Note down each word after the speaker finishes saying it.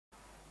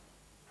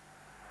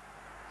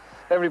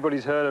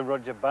Everybody's heard of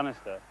Roger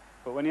Bannister,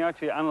 but when you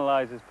actually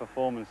analyse his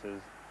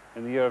performances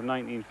in the year of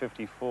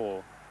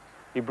 1954,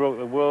 he broke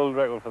the world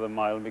record for the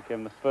mile and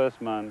became the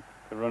first man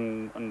to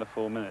run under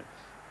 4 minutes.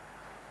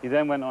 He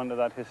then went on to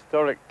that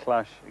historic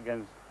clash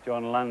against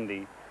John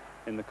Landy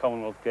in the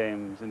Commonwealth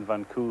Games in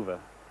Vancouver.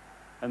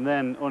 And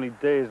then, only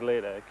days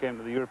later, came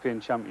to the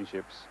European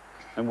Championships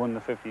and won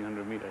the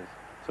 1500 metres.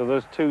 So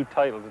those two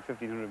titles of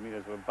 1500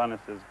 metres were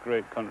Bannister's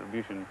great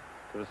contribution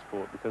to the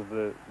sport, because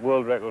the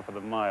world record for the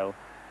mile,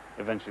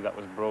 eventually that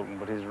was broken,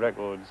 but his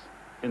records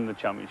in the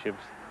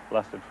championships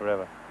lasted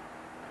forever.